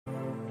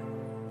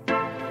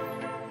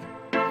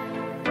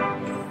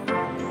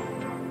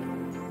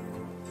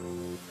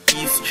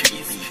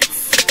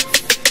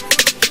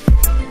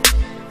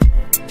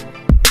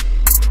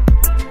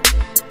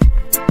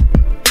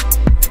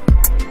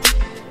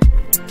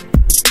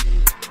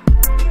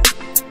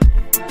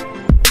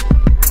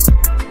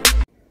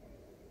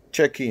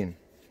check in.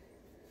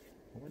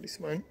 What this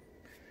man?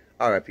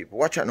 Alright people,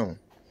 watch out now.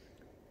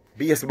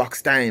 BS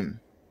box time.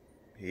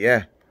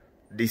 Yeah.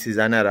 This is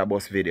another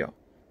bus video.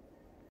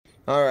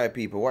 Alright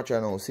people, watch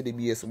out now. See the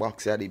BS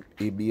box here, the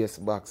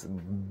BS box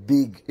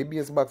big. The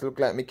BS box look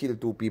like me kill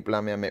 2 people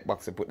and me make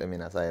box and put them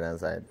in a side and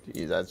side.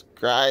 Jesus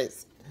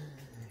Christ.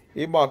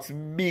 The box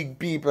big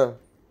people.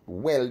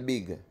 Well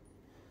big.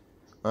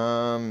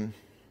 Alright.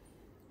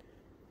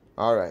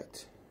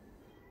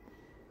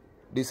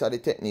 These are the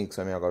techniques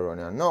I'm gonna run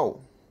here. Now,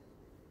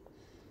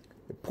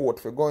 the port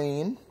for going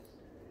in.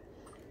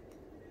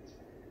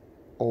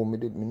 Oh, me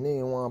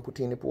name want to put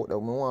in the port. I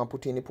want to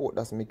put in the port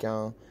that me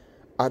can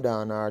add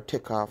on or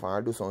take off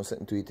or do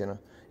something to it, you know.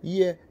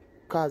 Yeah,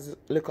 because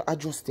look,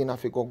 adjusting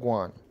if it go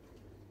on.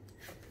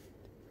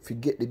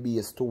 Forget the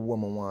bass to what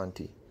I want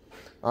it.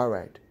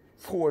 Alright,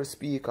 4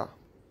 speaker.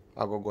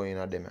 I go in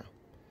at them.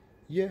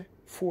 Yeah,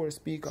 4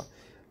 speaker.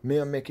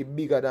 May I make it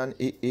bigger than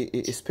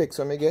the specs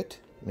I get?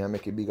 May I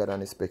make it bigger than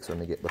the specs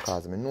I get?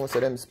 Because I know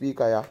so them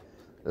speaker here,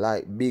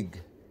 like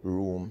big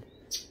room.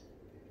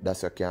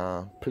 That's you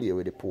can play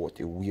with the port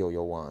the way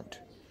you want.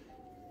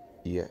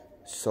 Yeah.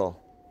 So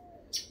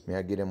may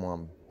I give them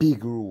one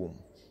big room.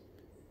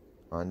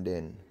 And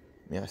then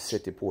may I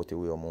set the port the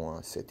way I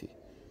want to set it.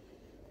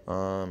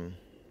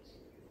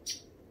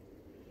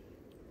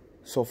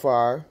 So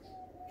far,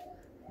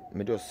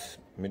 me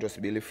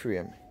just build the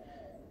frame.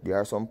 There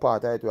are some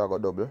parts where I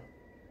got double.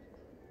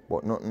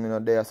 But nothing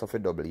in there so for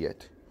double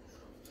yet.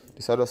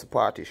 This is just a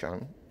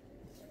partition.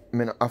 I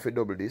not have to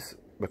double this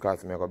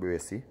because I got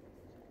brace.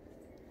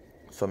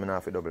 So I not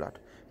have to double that.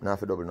 I not have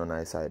to double none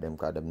of side them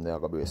because them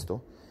got brace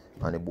too.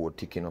 And the board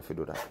thick enough to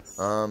do that.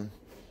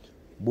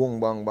 Boom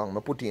bang bang. I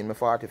put in my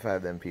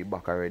 45 MP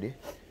back already.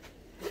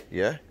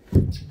 Yeah.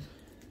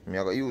 I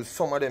got use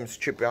some of them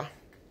strip here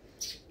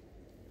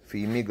for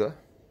miggle.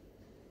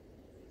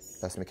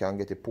 That's me can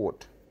get the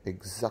port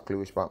exactly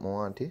which part I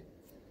want it.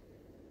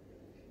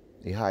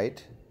 The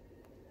height.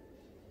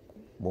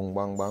 Boom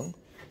bang bang.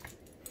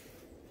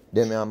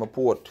 Then I have my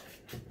port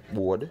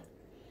board.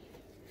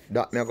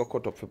 That I go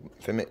cut up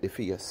for make the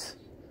face.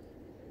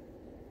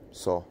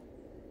 So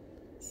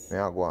I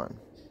go on.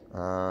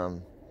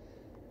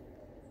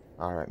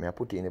 Alright, I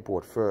put in the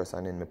port first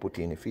and then I put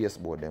in the face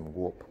board them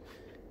go up.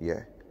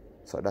 Yeah.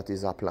 So that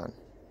is a plan.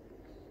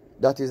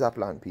 That is a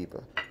plan,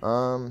 people.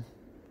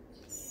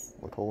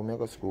 But how am I going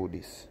to screw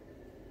this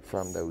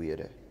from the way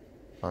there?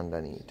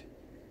 Underneath.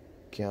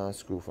 Can't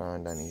screw from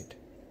underneath.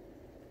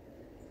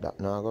 That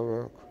not gonna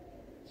work.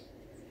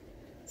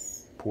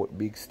 Port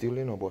big still,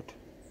 you know, but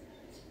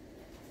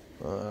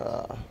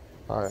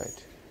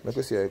alright. Let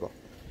me see how you go.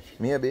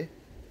 Maybe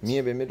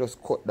me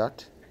just cut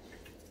that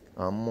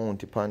and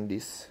mount it on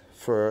this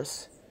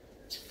first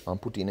and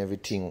put in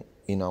everything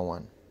in a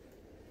one.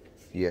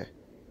 Yeah,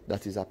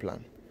 that is a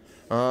plan.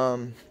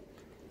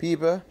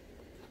 People,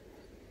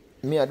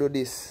 me I do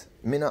this.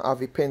 Me not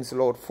have it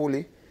pencil out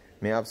fully.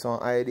 Me have some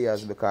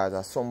ideas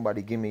because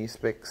somebody give me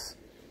specs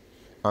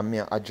and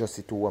me adjust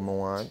it to what I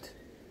want.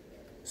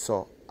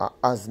 So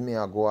as me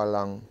I go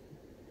along,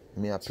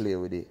 me I play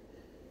with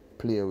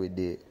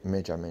the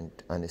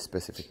measurement and the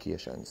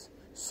specifications.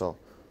 So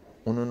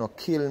you not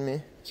kill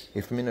me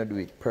if me not do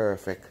it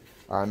perfect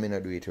or me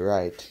not do it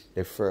right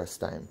the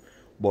first time.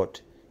 But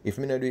if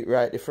me not do it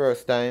right the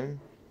first time,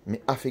 me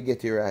have to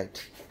get it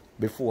right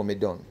before me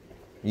done.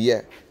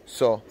 Yeah.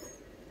 So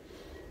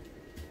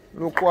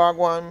look what I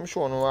go on,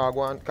 show you what I go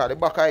on. Because the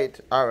back of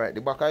it, alright,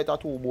 the back of it are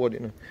 2 board, you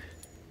know.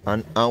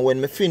 And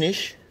when me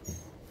finish,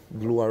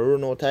 glue a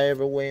run out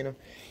everywhere, you know.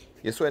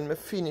 Yes, when me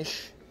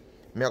finish,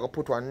 me I go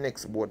put one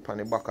next board on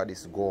the back of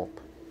this go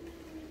up.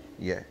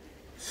 Yeah.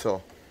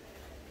 So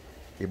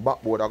the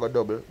backboard I go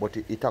double, but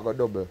it I go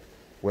double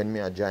when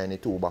me I join the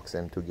 2 box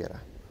them together.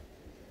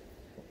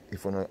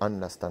 If you don't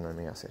understand what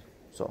I say.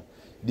 So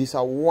this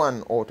are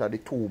 1 out of the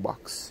 2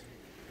 box.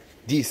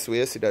 This where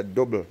you see that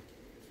double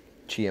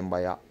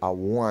chamber are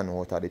 1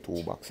 out of the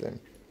 2 box them.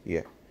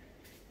 Yeah.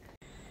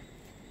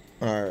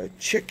 Alright,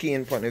 check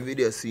in for the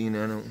video scene,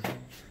 you know.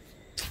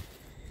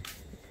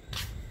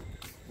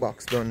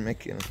 Box done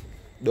make, you know.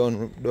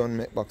 Done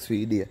make box for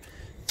you there.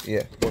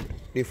 Yeah, but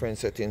different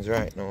settings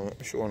right now.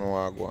 Show you what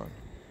I go on.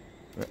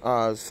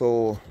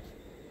 Also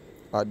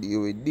I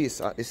deal with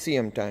this at the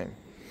same time.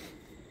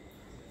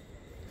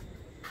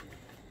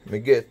 Me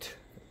get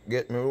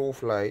my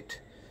roof light.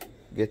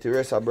 Get the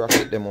rest of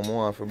bracket them I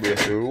want to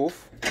brace the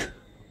roof.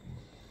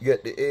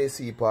 Get the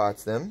AC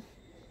parts them.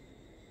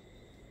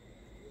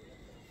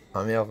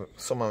 And me have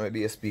some of my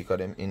bass speaker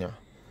them in here.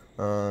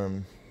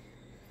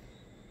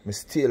 Me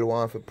still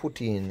want to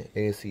put in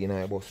AC in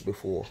my bus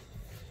before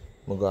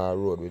I go on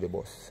road with the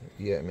bus.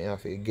 Yeah, me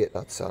have to get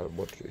that solved.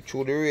 But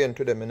through the rain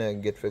to them I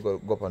get to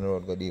go up on the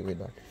road go deal with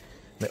that.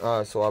 Me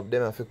also have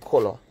them have to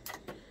color.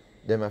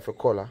 Them have to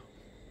color.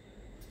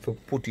 For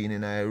put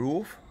in a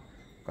roof.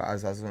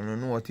 Because as you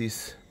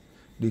notice,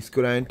 this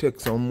could take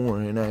some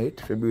more in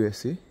it for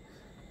brace.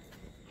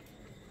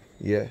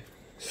 Yeah.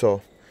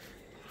 So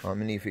I'm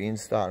gonna need to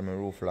install my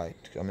roof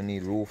light. I'm gonna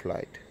need roof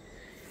light.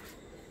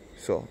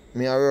 So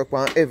Me I work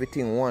on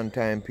everything one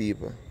time,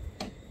 people.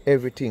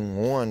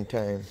 Everything one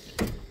time.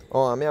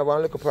 Oh, I have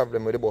one little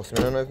problem with the bus. I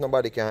don't know if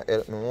nobody can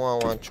help me.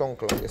 One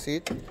chunk lock. You see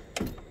it?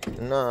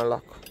 No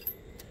lock.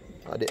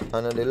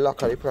 And the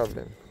lock are the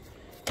problem.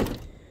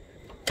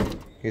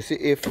 You see,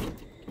 if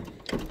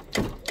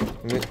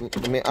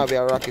me have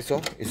a rocky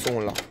so, it's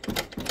soon lock.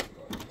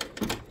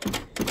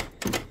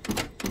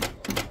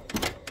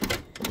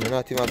 I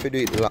not even have to do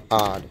it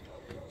hard.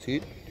 See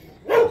it?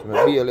 So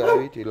I barely do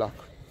it, it lock.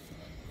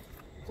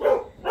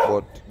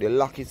 But the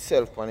lock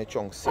itself on the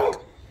chunk sick.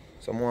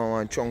 So I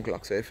want chunk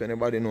lock. So if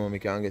anybody know me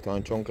can get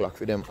one chunk lock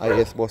for them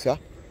hiace bus, yeah?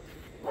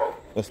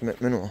 Just let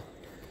me know.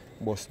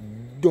 Bus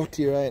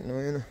dirty right now,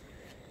 you know.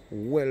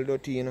 Well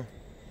dirty, you know.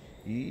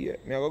 Yeah.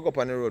 Me I go up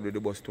on the road with the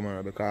bus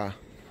tomorrow because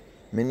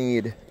me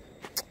need.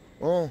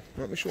 Oh,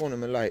 let me show you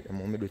my light. I'm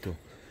gonna do too.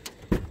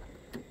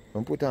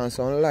 I'm put on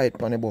some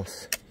light on the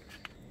bus.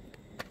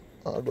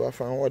 Although I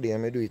find what day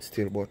I do it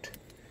still, but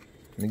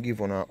I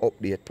give on an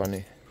update on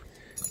it.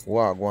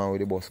 What go on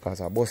with the bus because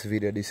a bus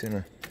video this, you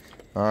know.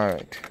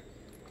 Alright.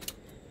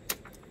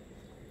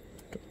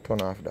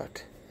 Turn off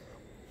that.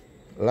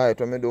 Light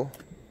what I do,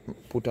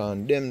 put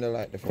on them the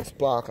light, the first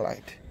spark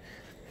light.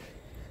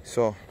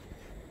 So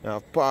I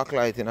have park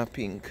light in a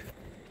pink.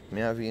 I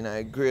have in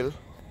a grill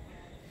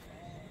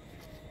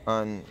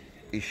and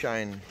it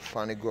shine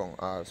on the ground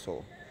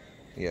also.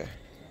 Yeah.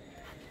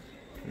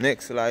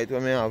 Next light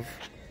what I have,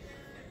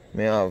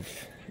 let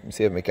me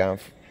see if I can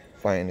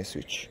find the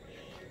switch.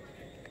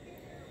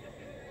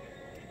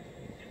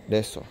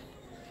 There so.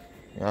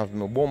 I have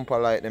my bumper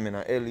light them in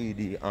a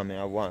LED and I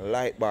have one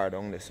light bar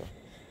down there so.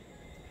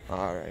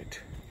 Alright.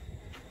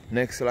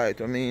 Next light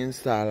when I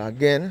install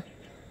again.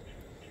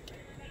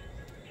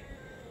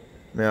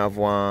 I have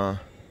one.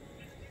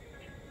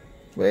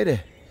 Where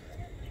there?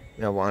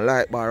 I have one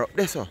light bar up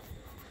there so.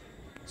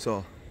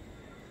 So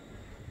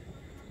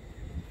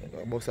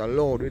I bust a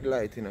load with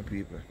light in the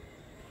people.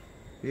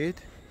 See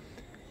it?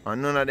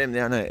 And none of them they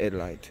are not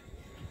headlight.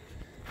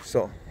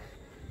 So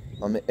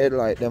and my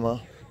headlight them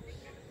are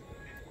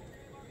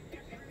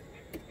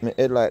my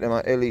headlight them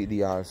are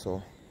LED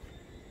also.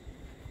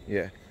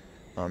 Yeah.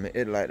 And my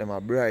headlight them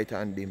are bright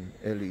and dim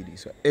LED.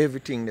 So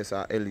everything that's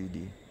a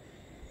LED.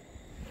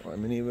 I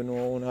don't even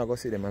know when I go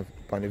see them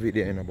on the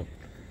video, you know, but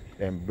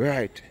them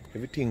bright.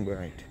 Everything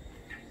bright.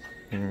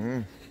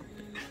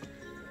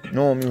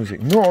 No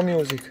music. No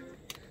music.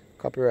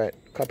 Copyright.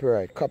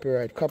 Copyright.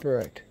 Copyright.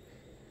 Copyright.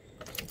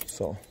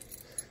 So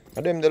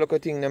and them the local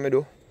thing that I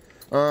do.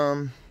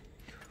 I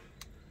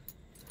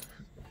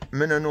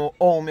don't know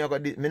how I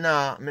got this.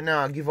 I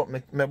nah give up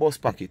my bus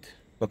pocket.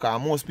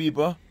 Because most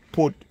people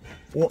put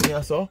what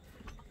me so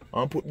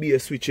and put be a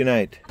switch in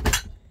it.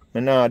 I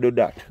nah do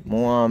that. I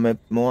want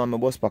my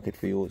bus pocket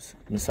for use.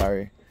 I'm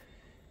sorry.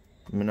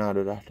 I nah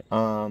do that.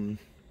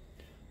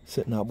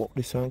 Sitting about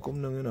this one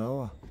come down, you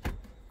know.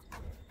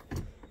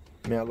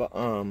 I got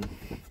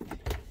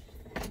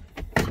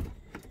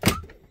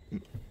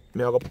I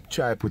go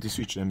try put the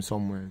switch them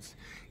somewhere else.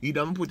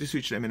 Either I put the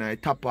switch them in a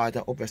top part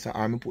of upper or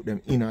I put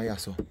them in a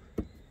yaso.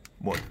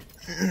 But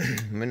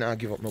I not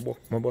give up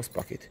my bus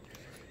pocket.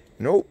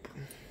 Nope.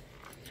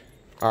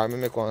 Or I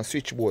make one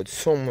switchboard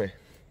somewhere.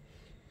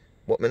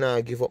 But I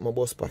not give up my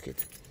bus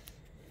pocket.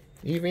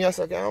 Even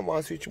yaso can have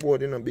one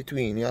switchboard, you know,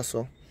 between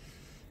yaso.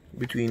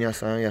 Between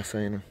yaso and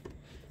yaso, you know.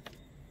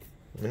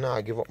 I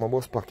not give up my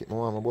bus pocket. I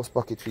want my bus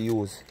pocket to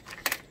use.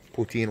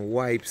 Put in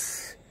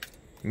wipes,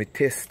 my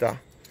tester.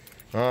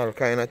 All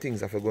kind of things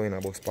have to go in a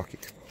bus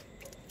pocket.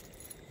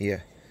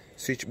 Yeah.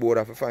 Switchboard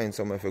have to find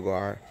somewhere to go.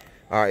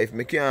 Or if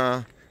I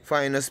can't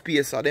find a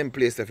space or them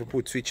place if I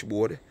put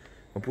switchboard,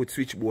 I put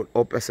switchboard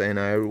up as in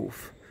a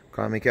roof.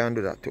 Because I can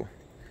do that too.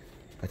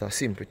 That's a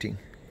simple thing.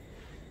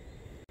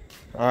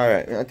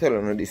 Alright, I'm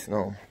telling you this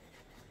now.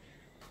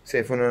 Say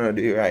if you don't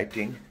do the right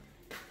thing,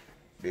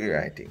 do the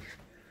right thing.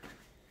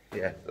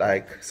 Yeah,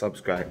 like,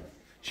 subscribe,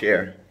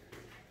 share.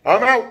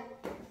 I'm out!